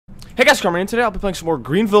Hey guys, coming in today, I'll be playing some more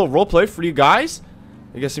Greenville Roleplay for you guys.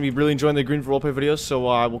 You guys seem to be really enjoying the Greenville Roleplay videos, so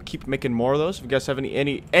I will keep making more of those. If you guys have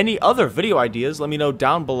any other video ideas, let me know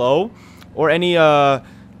down below. Or any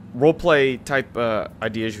roleplay type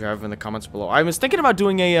ideas you have in the comments below. I was thinking about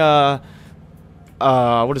doing a,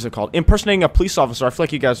 what is it called? Impersonating a police officer. I feel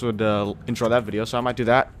like you guys would enjoy that video, so I might do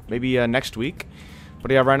that maybe next week. But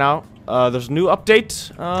yeah, right now, there's a new update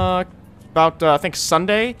about, I think,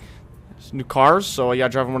 Sunday. New cars, so yeah,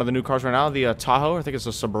 driving one of the new cars right now, the Tahoe. I think it's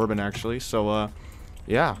a Suburban actually. So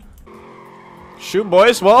yeah, shoot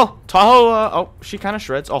boys. Well, Tahoe, oh, she kind of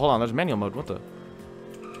shreds. Oh, hold on, there's manual mode. What the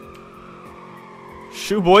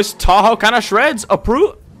shoot boys, Tahoe kind of shreds.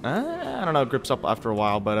 Approve. I don't know, it grips up after a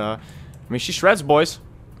while, but I mean, she shreds, boys.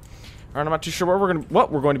 Alright, I'm not too sure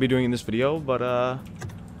what we're going to be doing in this video, but I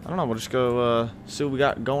don't know, we'll just go see what we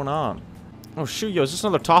got going on. Oh shoot, yo, is this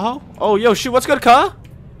another Tahoe? Oh yo, shoot, what's good, cuh?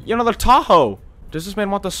 You another Tahoe. Does this man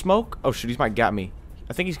want the smoke? Oh shoot, he might got me.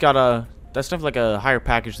 I think he's got a, that's definitely like a higher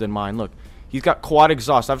package than mine. Look, he's got quad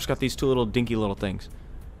exhaust. I've just got these two little dinky little things.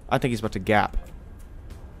 I think he's about to gap.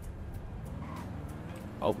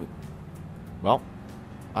 Oh, well,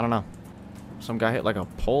 I don't know. Some guy hit like a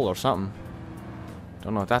pole or something.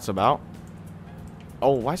 Don't know what that's about.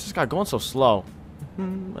 Oh, why is this guy going so slow?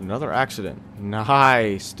 Another accident.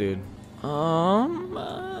 Nice, dude.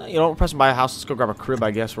 You know, we're pressing by a house. Let's go grab a crib,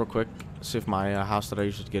 I guess, real quick. See if my house that I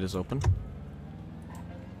usually get is open.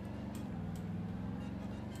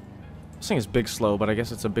 This thing is big slow, but I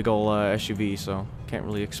guess it's a big old SUV, so can't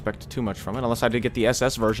really expect too much from it. Unless I did get the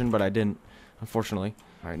SS version, but I didn't, unfortunately.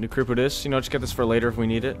 Alright, new crib with this. You know, just get this for later if we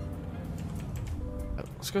need it.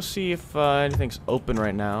 Let's go see if anything's open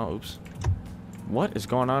right now. Oops. What is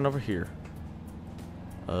going on over here?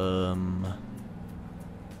 Not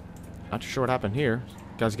too sure what happened here.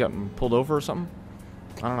 Guys gotten pulled over or something?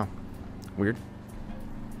 I don't know. Weird.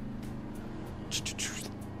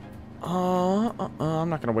 I'm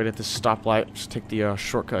not gonna wait at this stoplight. Just take the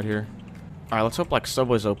shortcut here. Alright, let's hope like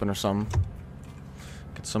Subway's open or something.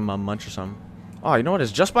 Get some munch or something. Oh, you know what?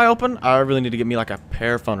 Is Just Buy open? I really need to get me like a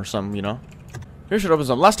pear phone or something, you know? Here's what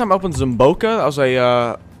opens up. Last time I opened Zimboka, that was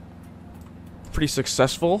a pretty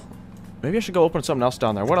successful. Maybe I should go open something else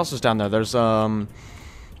down there. What else is down there? There's oh,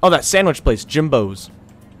 that sandwich place, Jimbo's.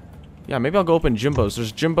 Yeah, maybe I'll go open Jimbo's.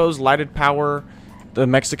 There's Jimbo's, Lighted Power, the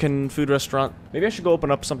Mexican food restaurant. Maybe I should go open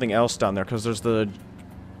up something else down there, because there's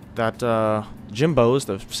that Jimbo's,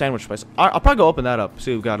 the sandwich place. I'll probably go open that up,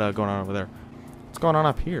 see what we got going on over there. What's going on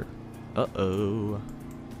up here? Uh-oh.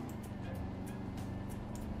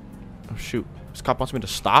 Oh, shoot. This cop wants me to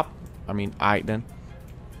stop? I mean, alright then.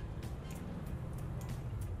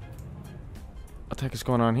 What the heck is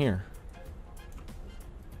going on here?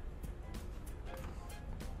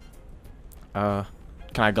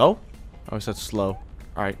 Can I go? Oh, he said slow.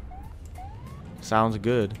 Alright. Sounds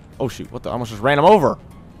good. Oh, shoot. What the? I almost just ran him over.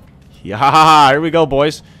 Yeah, here we go,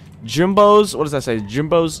 boys. Jimbo's. What does that say?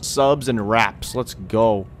 Jimbo's, subs, and wraps. Let's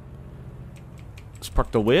go. Let's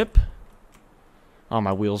park the whip. Oh,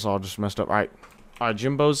 my wheels all just messed up. Alright. Alright,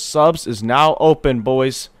 Jimbo's subs is now open,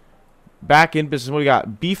 boys. Back in business. What do we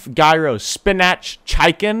got? Beef gyro, spinach,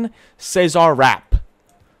 chicken, Caesar wrap.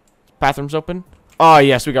 Bathrooms open? Oh,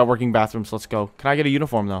 yes, we got working bathrooms. Let's go. Can I get a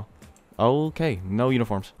uniform, though? Okay, no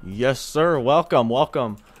uniforms. Yes, sir. Welcome,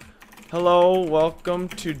 welcome. Hello, welcome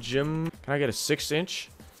to Jim. Can I get a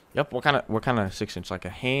 6-inch? Yep, what kind of 6-inch? Like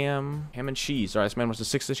a ham and cheese. All right, this man wants a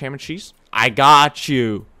 6-inch ham and cheese. I got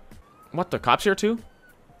you. What, the cops here, too?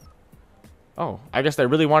 Oh, I guess they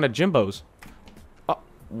really wanted Jimbo's. Oh,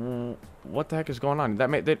 what the heck is going on?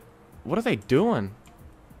 What are they doing?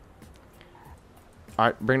 All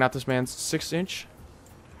right, bringing out this man's 6-inch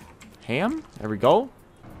ham. There we go.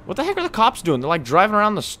 What the heck are the cops doing? They're like driving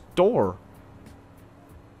around the store.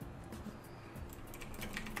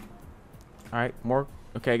 All right, more.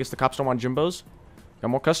 Okay, I guess the cops don't want Jimbo's. Got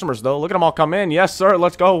more customers though. Look at them all come in. Yes, sir.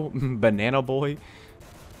 Let's go. Banana boy.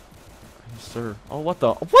 Yes, sir. Oh, what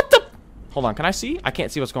the? What the? Hold on. Can I see? I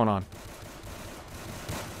can't see what's going on.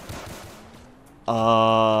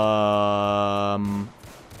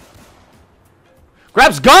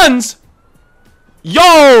 Grabs guns.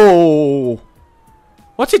 Yo.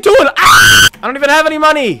 What's he doing? Ah! I don't even have any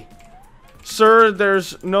money. Sir,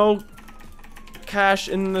 there's no cash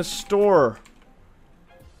in the store.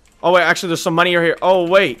 Oh, wait. Actually, there's some money here. Oh,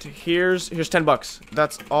 wait. Here's 10 bucks.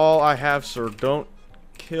 That's all I have, sir. Don't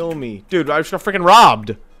kill me. Dude, I just got freaking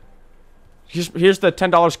robbed. Here's the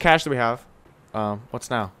 $10 cash that we have.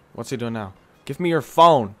 What's now? What's he doing now? Give me your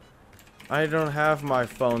phone. I don't have my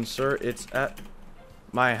phone, sir. It's at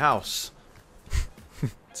my house.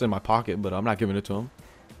 It's in my pocket, but I'm not giving it to him.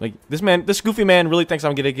 Like, this goofy man really thinks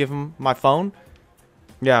I'm gonna give him my phone?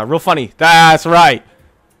 Yeah, real funny. That's right.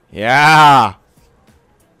 Yeah.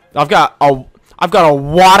 I've got a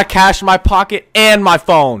wad of cash in my pocket and my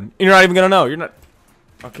phone. You're not even gonna know. You're not.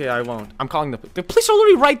 Okay, I won't. I'm calling the police are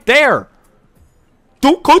literally right there.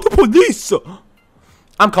 Don't call the police.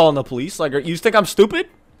 I'm calling the police. Like, you think I'm stupid?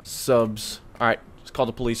 Subs. All right, let's call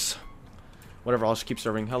the police. Whatever. I'll just keep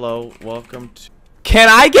serving. Hello, welcome to. Can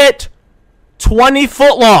I get 20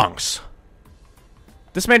 footlongs?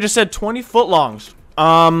 This man just said 20 footlongs.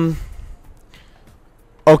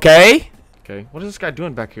 Okay. Okay. What is this guy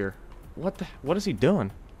doing back here? What is he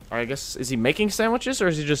doing? Alright, I guess, is he making sandwiches or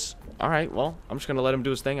is he just... Alright, well, I'm just gonna let him do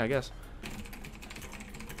his thing, I guess.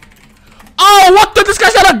 Oh, what the... This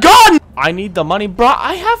guy's got a gun! I need the money, bruh.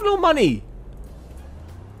 I have no money.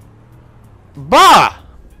 Bruh!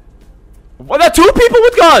 What are two people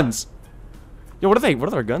with guns? Yo, what are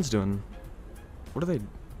their guns doing? What are they...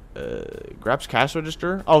 grabs cash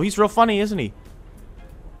register? Oh, he's real funny, isn't he?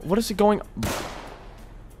 What is he going...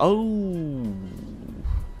 Oh...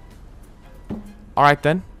 Alright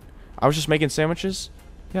then. I was just making sandwiches.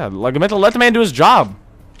 Yeah, like I meant to let the man do his job.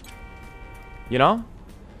 You know?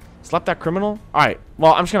 Slap that criminal. Alright,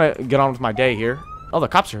 well, I'm just gonna get on with my day here. Oh, the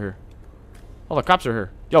cops are here. Oh, the cops are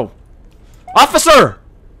here. Yo. Officer!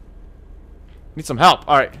 Need some help.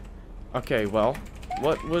 Alright. Okay, well.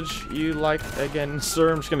 What would you like again,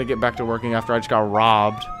 sir? I'm just gonna get back to working after I just got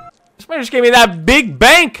robbed. This man just gave me that big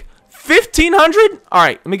bank! 1,500?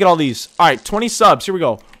 Alright, let me get all these. Alright, 20 subs. Here we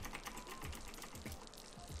go.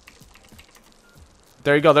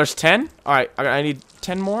 There you go. There's 10. Alright, I need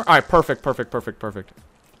 10 more. Alright, perfect, perfect, perfect, perfect.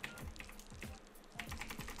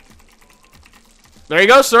 There you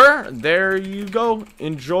go, sir. There you go.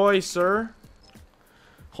 Enjoy, sir.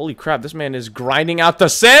 Holy crap, this man is grinding out the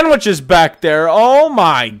sandwiches back there. Oh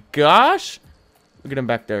my gosh. Look at him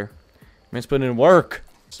back there. Man's putting in work.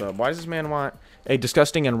 So, why does this man want a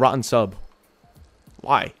disgusting and rotten sub?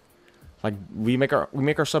 Why? Like, we make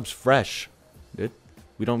our subs fresh, dude.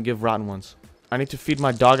 We don't give rotten ones. I need to feed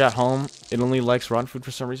my dog at home. It only likes rotten food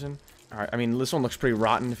for some reason. Alright, I mean, this one looks pretty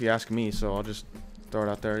rotten if you ask me, so I'll just throw it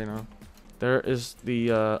out there, you know. There is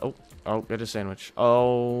the, oh, get a sandwich.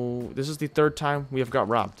 Oh, this is the third time we have got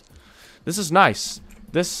robbed. This is nice.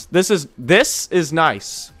 This is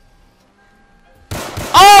nice.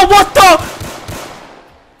 Oh, what the?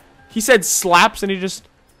 He said slaps and he just...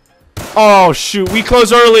 Oh, shoot. We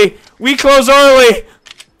close early. We close early.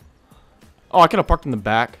 Oh, I could have parked in the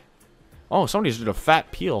back. Oh, somebody just did a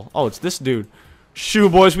fat peel. Oh, it's this dude.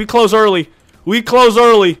 Shoot, boys. We close early. We close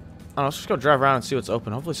early. I don't know, let's just go drive around and see what's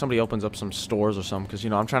open. Hopefully somebody opens up some stores or something. Because, you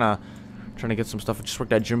know, I'm trying to get some stuff. I just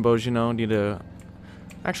worked at Jimbo's, you know. Need to...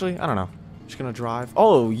 Actually, I don't know. Just gonna drive.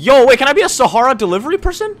 Oh, yo, wait. Can I be a Sahara delivery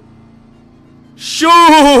person?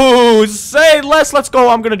 Shoot! Say less. Let's go.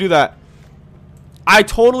 I'm gonna do that. I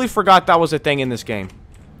totally forgot that was a thing in this game.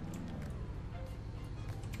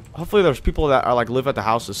 Hopefully there's people that are like live at the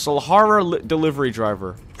houses. Sahara delivery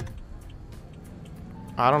driver.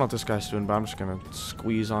 I don't know what this guy's doing, but I'm just gonna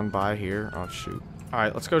squeeze on by here. Oh shoot! All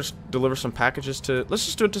right, let's go just deliver some packages to. Let's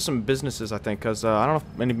just do it to some businesses, I think, because I don't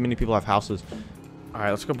know if many people have houses. All right,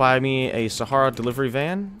 let's go buy me a Sahara delivery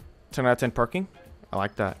van. 10 out of 10 parking. I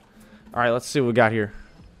like that. All right, let's see what we got here.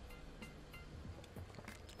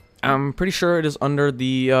 I'm pretty sure it is under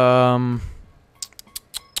the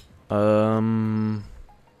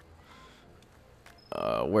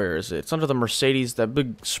where is it? It's under the Mercedes, that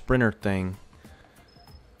big Sprinter thing.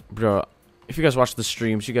 Bro, if you guys watch the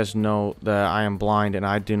streams, you guys know that I am blind and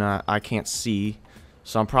I can't see.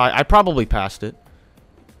 So I probably passed it.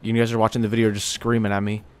 You guys are watching the video just screaming at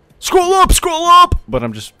me. Scroll up, scroll up! But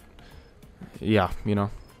I'm just, yeah, you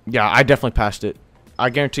know. Yeah, I definitely passed it. I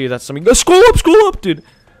guarantee you that's something. Scroll up, dude.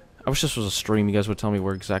 I wish this was a stream. You guys would tell me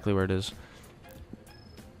exactly where it is.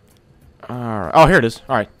 Alright. Oh, here it is.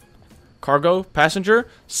 Alright. Cargo, passenger,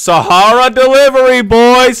 Sahara delivery,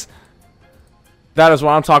 boys. That is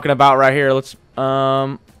what I'm talking about right here. Let's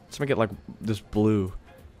make it like this blue.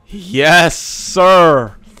 Yes,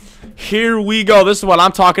 sir. Here we go. This is what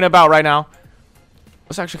I'm talking about right now.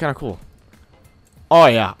 That's actually kind of cool. Oh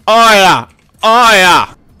yeah. Oh yeah. Oh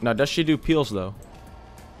yeah. Now, does she do peels though?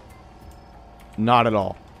 Not at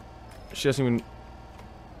all. She doesn't even.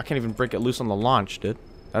 I can't even break it loose on the launch, dude.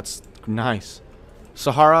 That's nice.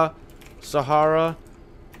 Sahara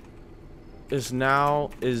is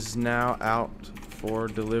now out for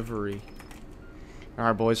delivery. All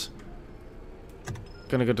right, boys.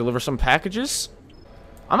 Gonna go deliver some packages.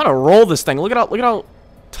 I'm gonna roll this thing. Look at how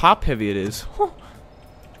top heavy it is.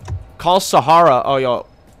 Call Sahara. Oh, yo,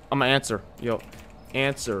 I'm gonna answer. Yo,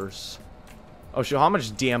 answers. Oh shoot, I'm gonna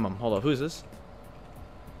just DM him. Hold up, who's this?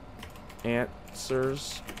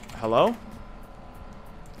 Answers. Hello?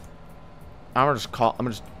 I'm gonna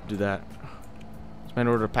just do that. This man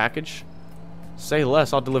ordered a package. Say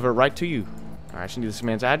less, I'll deliver it right to you. Alright, I just need this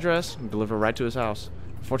man's address and deliver it right to his house.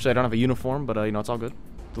 Unfortunately, I don't have a uniform, but you know, it's all good.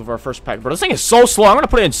 Deliver our first pack. Bro, this thing is so slow. I'm gonna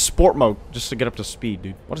put it in sport mode just to get up to speed,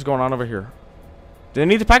 dude. What is going on over here? Do they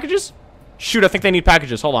need the packages? Shoot, I think they need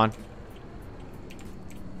packages. Hold on.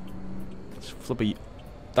 Let's flip a...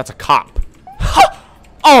 That's a cop.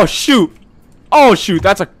 Oh, shoot. Oh, shoot.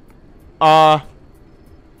 That's a...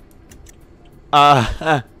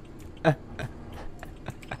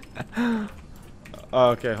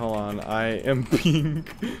 Okay, hold on. I am being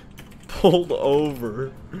pulled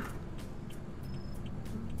over.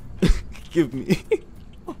 Give me...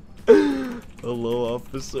 Hello,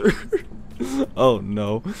 officer. Oh,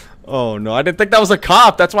 no. Oh, no. I didn't think that was a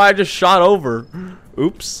cop. That's why I just shot over.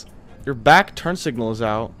 Oops. Your back turn signal is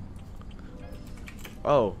out.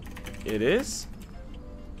 Oh, it is?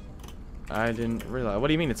 I didn't realize. What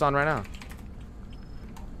do you mean? It's on right now.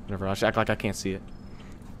 Whatever. I'll just act like I can't see it.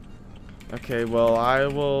 Okay, well, I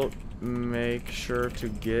will make sure to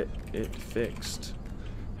get it fixed.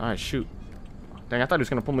 Alright, shoot. Dang, I thought he was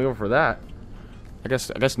going to pull me over for that. I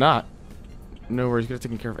guess not. No worries. Get it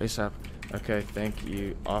taken care of ASAP. Okay, thank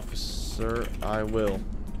you, officer. I will.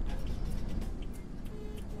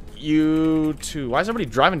 You too. Why is everybody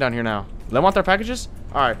driving down here now? They want their packages?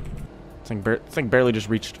 Alright. This thing barely just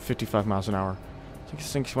reached 55 miles an hour. I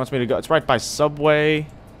think he wants me to go. It's right by Subway.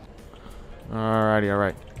 Alrighty,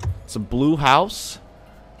 alright. It's a blue house.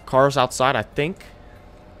 Cars outside, I think.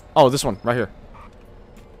 Oh, this one, right here.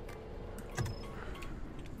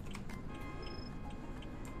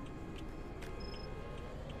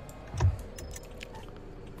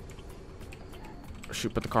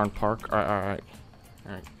 Shoot, put the car in park. Alright.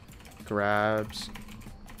 Grabs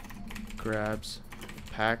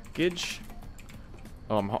package.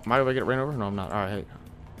 Oh, am I gonna get ran over? No, I'm not. Alright, hey.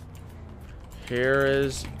 Here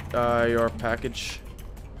is your package.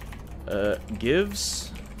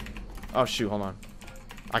 Gives. Oh shoot, hold on.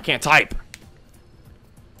 I can't type.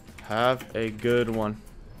 Have a good one.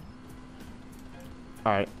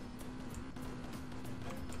 Alright.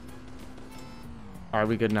 Alright,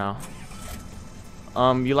 we good now.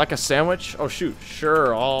 You like a sandwich? Oh shoot,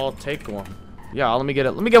 sure, I'll take one. Yeah, let me get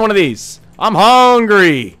it. Let me get one of these. I'm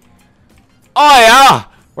hungry. Oh yeah.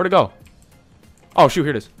 Where'd it go? Oh shoot,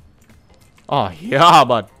 here it is. Oh yeah,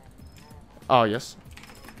 bud. Oh yes.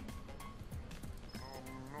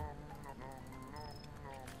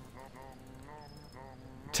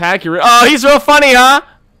 Tag your. Oh, he's real funny, huh?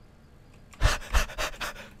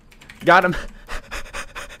 Got him.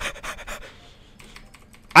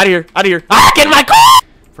 Out of here! Out of here! Ah, get in my car!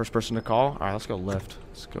 First person to call. All right, let's go left.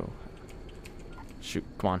 Let's go. Shoot!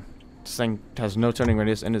 Come on. This thing has no turning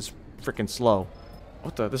radius and is freaking slow.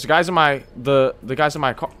 What the? This guy's in my the guy's in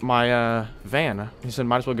my car, my van. He said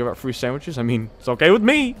might as well give out free sandwiches. I mean, it's okay with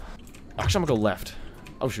me. Actually, I'm gonna go left.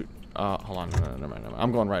 Oh shoot. Hold on. No, never mind.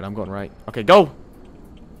 I'm going right. I'm going right. Okay, go.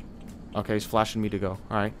 Okay, he's flashing me to go.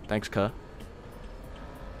 All right. Thanks, cuh.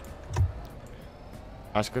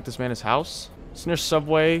 I just got this man his house. It's near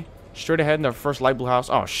Subway. Straight ahead in the first light blue house.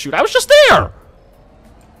 Oh, shoot. I was just there!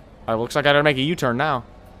 Alright, looks like I gotta make a U-turn now.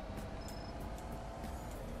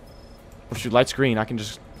 Oh, shoot. Light's green. I can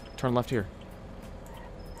just turn left here.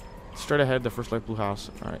 Straight ahead, the first light blue house.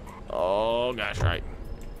 Alright. Oh, gosh. Alright.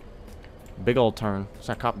 Big old turn. What's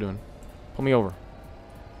that cop doing? Pull me over.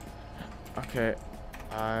 Okay.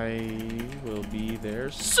 I will be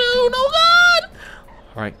there soon. Oh, God!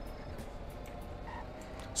 Alright.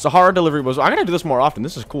 Sahara delivery was. I'm gonna do this more often.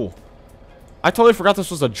 This is cool. I totally forgot this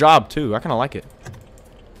was a job too. I kind of like it.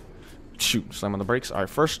 Shoot! Slam on the brakes. All right,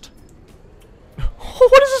 first.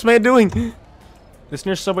 What is this man doing? This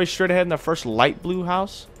near Subway, straight ahead in the first light blue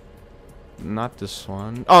house. Not this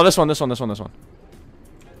one. Oh, this one. This one. This one. This one.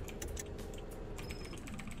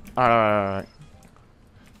 All right.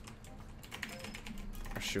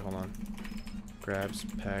 Oh, shoot! Hold on. Grabs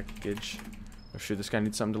package. Oh shoot! This guy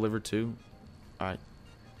needs something delivered too. All right.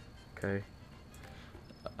 Okay.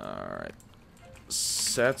 Alright.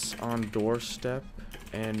 Sets on doorstep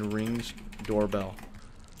and rings doorbell.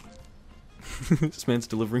 This man's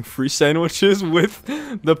delivering free sandwiches with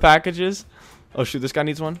the packages. Oh shoot, this guy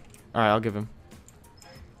needs one? Alright, I'll give him.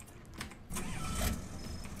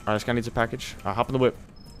 Alright, this guy needs a package. I'll hop in the whip.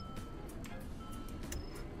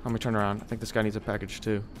 Let me turn around. I think this guy needs a package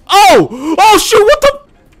too. Oh! Oh shoot, what the?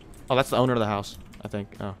 Oh, that's the owner of the house, I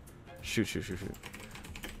think. Oh. Shoot, shoot, shoot, shoot.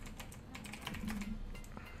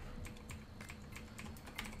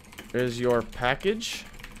 Here's your package.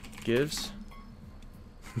 Gives.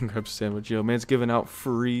 Grab sandwich. Yo, man's giving out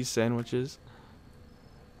free sandwiches.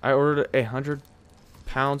 I ordered 100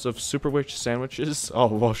 pounds of super witch sandwiches. Oh,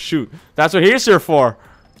 well, shoot. That's what he's here for.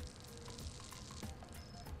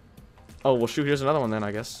 Oh, well, shoot. Here's another one then,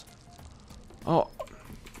 I guess. Oh,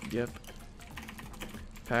 yep.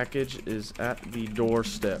 Package is at the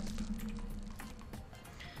doorstep.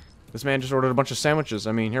 This man just ordered a bunch of sandwiches.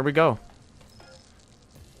 I mean, here we go.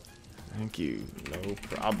 Thank you. No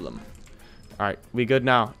problem. Alright, we good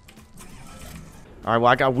now. Alright, well,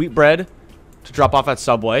 I got wheat bread to drop off at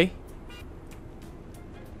Subway.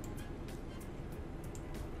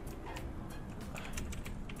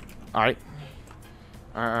 Alright.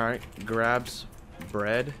 Alright, grabs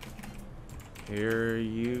bread. Here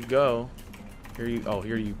you go. Here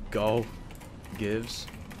you go. Gives.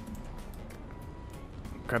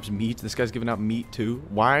 Grabs meat. This guy's giving out meat too.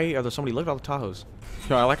 Why are there so many? Look at all the Tahoes.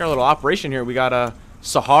 Yo, I like our little operation here. We got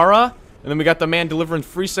Sahara, and then we got the man delivering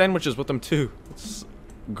free sandwiches with them too. It's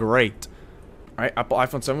great. Alright, Apple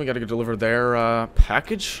iPhone 7, we gotta go deliver their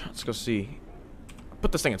package. Let's go see.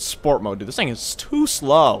 Put this thing in sport mode, dude. This thing is too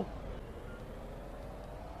slow.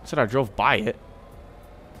 I said I drove by it.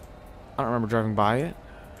 I don't remember driving by it.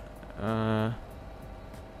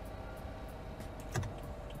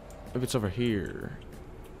 Maybe it's over here.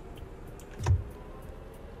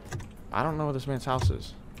 I don't know where this man's house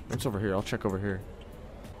is. It's over here. I'll check over here.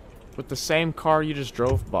 With the same car you just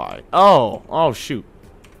drove by. Oh! Oh, shoot.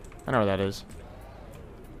 I know where that is.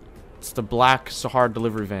 It's the black Sahara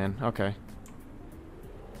delivery van. Okay.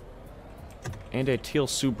 And a teal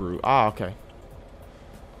Subaru. Ah, okay.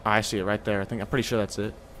 I see it right there. I'm pretty sure that's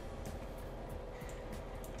it.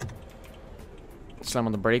 Slam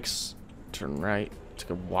on the brakes. Turn right. To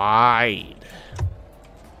go wide.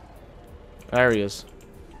 There he is.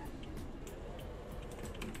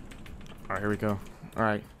 Alright, here we go.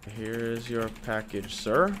 Alright. Here's your package,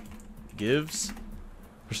 sir. Gives.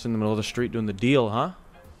 Just in the middle of the street doing the deal, huh?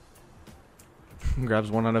 Grabs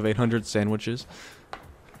 1 out of 800 sandwiches.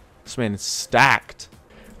 This man is stacked.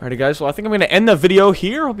 Alrighty, guys. Well, I think I'm going to end the video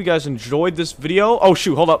here. Hope you guys enjoyed this video. Oh,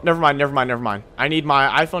 shoot. Hold up. Never mind. I need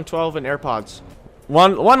my iPhone 12 and AirPods.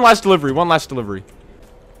 One last delivery.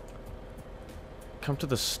 Come to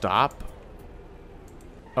the stop.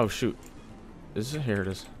 Oh, shoot. Is it? Here it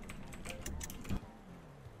is.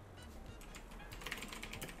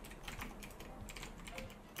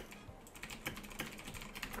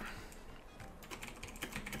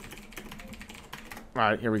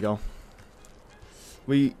 Alright, here we go.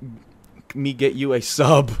 Me get you a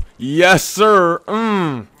sub. Yes, sir.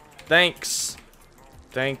 Thanks.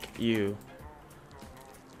 Thank you.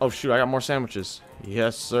 Oh, shoot. I got more sandwiches.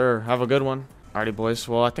 Yes, sir. Have a good one. Alrighty, boys.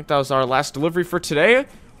 Well, I think that was our last delivery for today.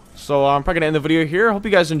 So, I'm probably going to end the video here. Hope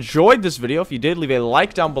you guys enjoyed this video. If you did, leave a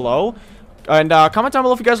like down below. And comment down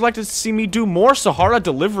below if you guys would like to see me do more Sahara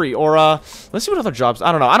delivery. Or, let's see what other jobs.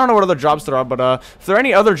 I don't know. I don't know what other jobs there are. But, if there are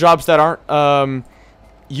any other jobs that aren't,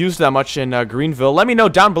 used that much in Greenville, let me know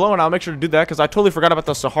down below and I'll make sure to do that, because I totally forgot about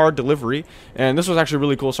the Sahara delivery and this was actually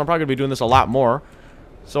really cool, so I'm probably gonna be doing this a lot more.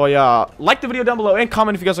 So yeah, like the video down below and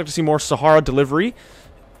comment if you guys like to see more Sahara delivery,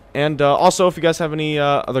 and also if you guys have any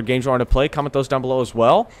other games you want to play, comment those down below as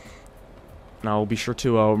well, and I'll be sure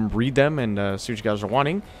to read them and see what you guys are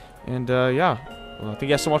wanting. And yeah, well, thank you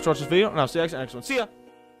guys so much for watching this video, and I'll see you guys in the next one. See ya.